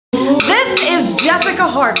This is Jessica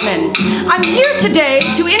Hartman. I'm here today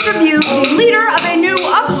to interview the leader of a new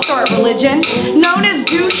upstart religion known as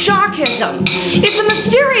Dooshakism. It's a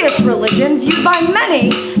mysterious religion viewed by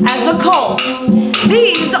many as a cult.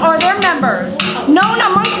 These are their members, known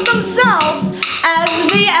amongst themselves as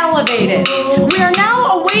the Elevated. We are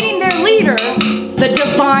now awaiting their leader, the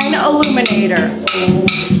Divine Illuminator.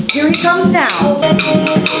 Here he comes now.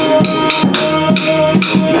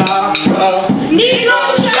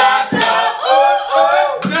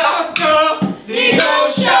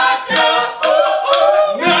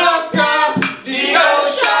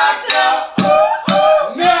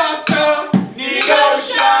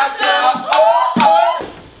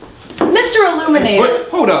 Mr. Illuminator. Wait,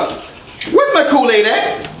 hold up. Where's my Kool-Aid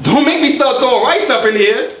at? Don't make me start throwing rice up in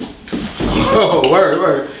here. Oh,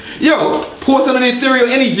 word. Yo, pour some of the ethereal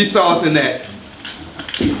energy sauce in that.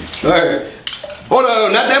 Alright. Hold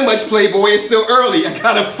on, not that much, Playboy. It's still early. I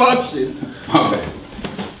gotta function. Okay.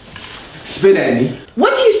 Spit at me.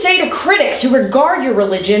 What do you say to critics who regard your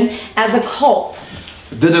religion as a cult?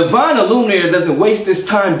 The Divine Illuminator doesn't waste his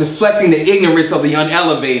time deflecting the ignorance of the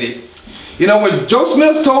unelevated. You know, when Joe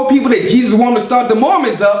Smith told people that Jesus wanted to start the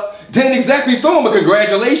Mormons up, didn't exactly throw them a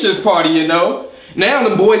congratulations party, you know. Now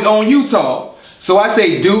the boys own Utah. So I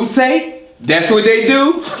say, dude, that's what they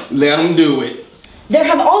do, let them do it. There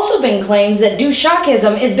have also been claims that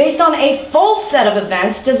Dooshakism is based on a false set of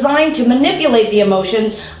events designed to manipulate the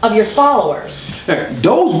emotions of your followers.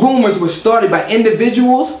 Those rumors were started by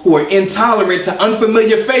individuals who are intolerant to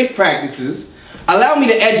unfamiliar faith practices. Allow me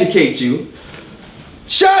to educate you.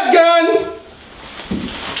 Shotgun!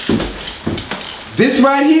 This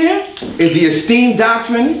right here is the esteemed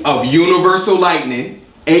doctrine of universal lightning,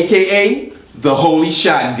 aka the Holy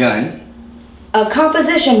Shotgun. A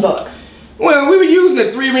composition book. Well, we were using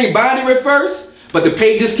a 3-ring binder at first, but the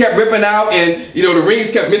pages kept ripping out and, you know, the rings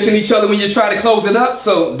kept missing each other when you try to close it up.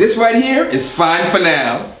 So this right here is fine for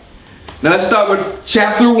now. Now let's start with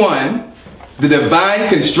chapter 1, the Divine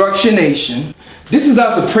Constructionation. This is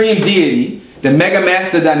our supreme deity, the Mega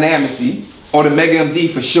Master Dynamacy, or the Mega MD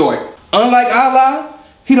for short. Unlike Allah,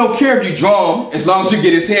 he don't care if you draw him as long as you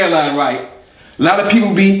get his hairline right. A lot of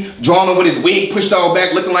people be drawing him with his wig pushed all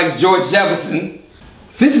back looking like George Jefferson.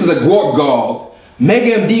 This is a Gorgog.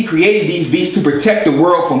 Mega MD created these beasts to protect the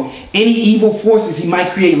world from any evil forces he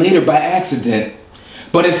might create later by accident.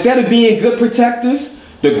 But instead of being good protectors,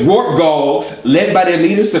 the Gorgogs, led by their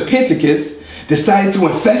leader Serpenticus, decided to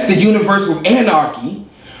infest the universe with anarchy.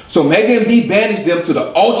 So Mega MD banished them to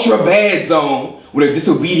the ultra bad zone where the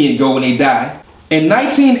disobedient go when they die. In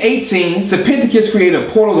 1918, Serpenticus created a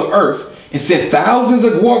portal to Earth and sent thousands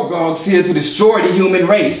of Gorgogs here to destroy the human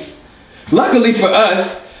race. Luckily for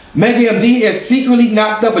us, Mega MD had secretly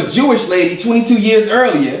knocked up a Jewish lady 22 years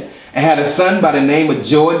earlier and had a son by the name of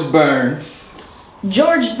George Burns.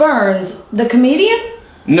 George Burns, the comedian?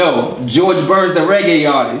 No, George Burns, the reggae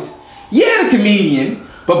artist. Yeah, the comedian,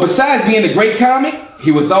 but besides being a great comic,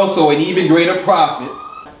 he was also an even greater prophet.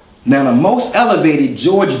 Now, the most elevated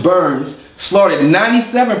George Burns slaughtered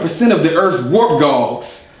 97% of the Earth's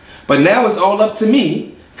Gorgogs. But now it's all up to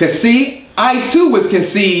me, cause see, I too was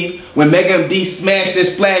conceived when Mega MD smashed and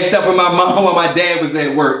splashed up with my mom while my dad was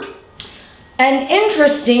at work. An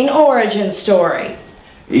interesting origin story.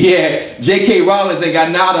 Yeah, J.K. Rowling ain't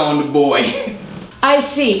got nada on the boy. I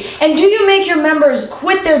see. And do you make your members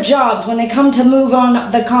quit their jobs when they come to move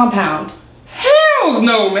on the compound? Hells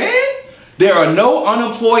no, man. There are no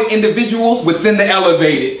unemployed individuals within the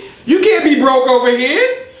Elevated. You can't be broke over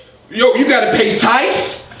here. Yo, you gotta pay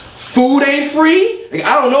tithes. Food ain't free. Like,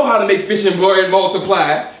 I don't know how to make fish and bread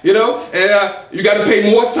multiply, you know? And you gotta pay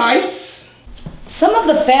more tithes. Some of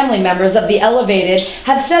the family members of the Elevated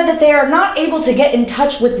have said that they are not able to get in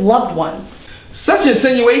touch with loved ones. Such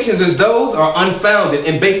insinuations as those are unfounded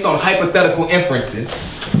and based on hypothetical inferences.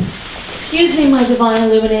 Excuse me, my Divine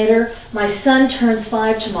Illuminator. My son turns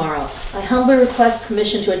 5 tomorrow. I humbly request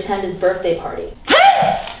permission to attend his birthday party.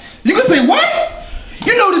 Huh? You can say what?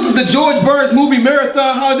 You know this is the George Burns Movie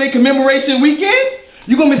Marathon Holiday Commemoration Weekend?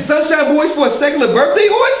 You gonna miss Sunshine Boys for a secular birthday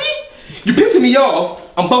orgy? You pissing me off.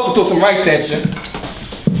 I'm about to throw some rice at you.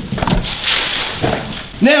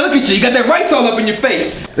 Now look at you got that rice all up in your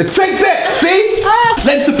face. Now take that, see?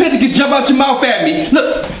 Let Serpenticus jump out your mouth at me.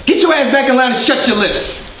 Look, get your ass back in line and shut your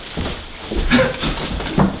lips.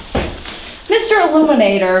 Mr.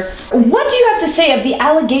 Illuminator, what do you have to say of the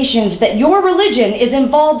allegations that your religion is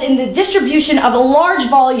involved in the distribution of large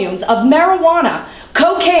volumes of marijuana,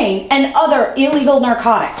 cocaine, and other illegal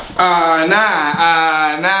narcotics?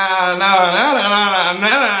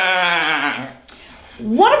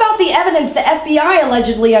 What about the evidence the FBI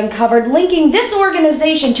allegedly uncovered linking this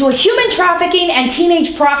organization to a human trafficking and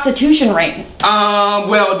teenage prostitution ring?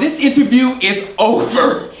 Well, this interview is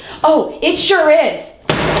over. Oh, it sure is.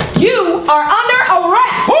 You are under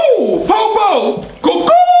arrest! Who? Popo! Go,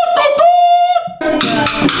 go, go, go!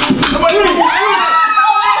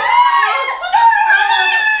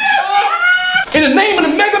 In the name of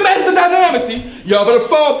the Mega Master Dynamacy, y'all better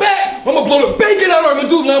fall back. I'm gonna blow the bacon out of her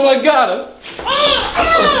medulla oblongata.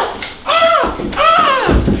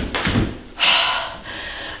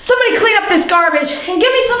 Somebody clean up this garbage and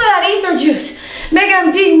give me some of that ether juice.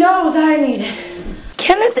 Mega MD knows I need it.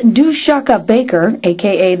 Kenneth Dooshakism Baker,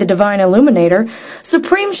 aka the Divine Illuminator,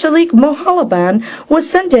 Supreme Shalik Mohalaban, was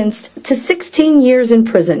sentenced to 16 years in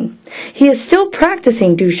prison. He is still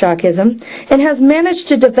practicing Dooshakism and has managed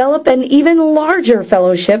to develop an even larger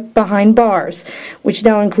fellowship behind bars, which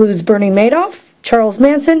now includes Bernie Madoff, Charles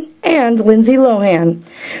Manson, and Lindsay Lohan.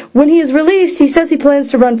 When he is released, he says he plans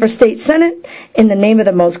to run for state senate in the name of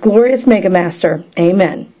the most glorious Mega Master.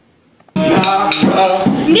 Amen.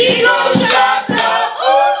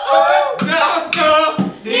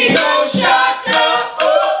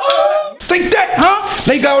 Think that, huh?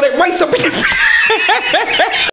 They got all that rice up in your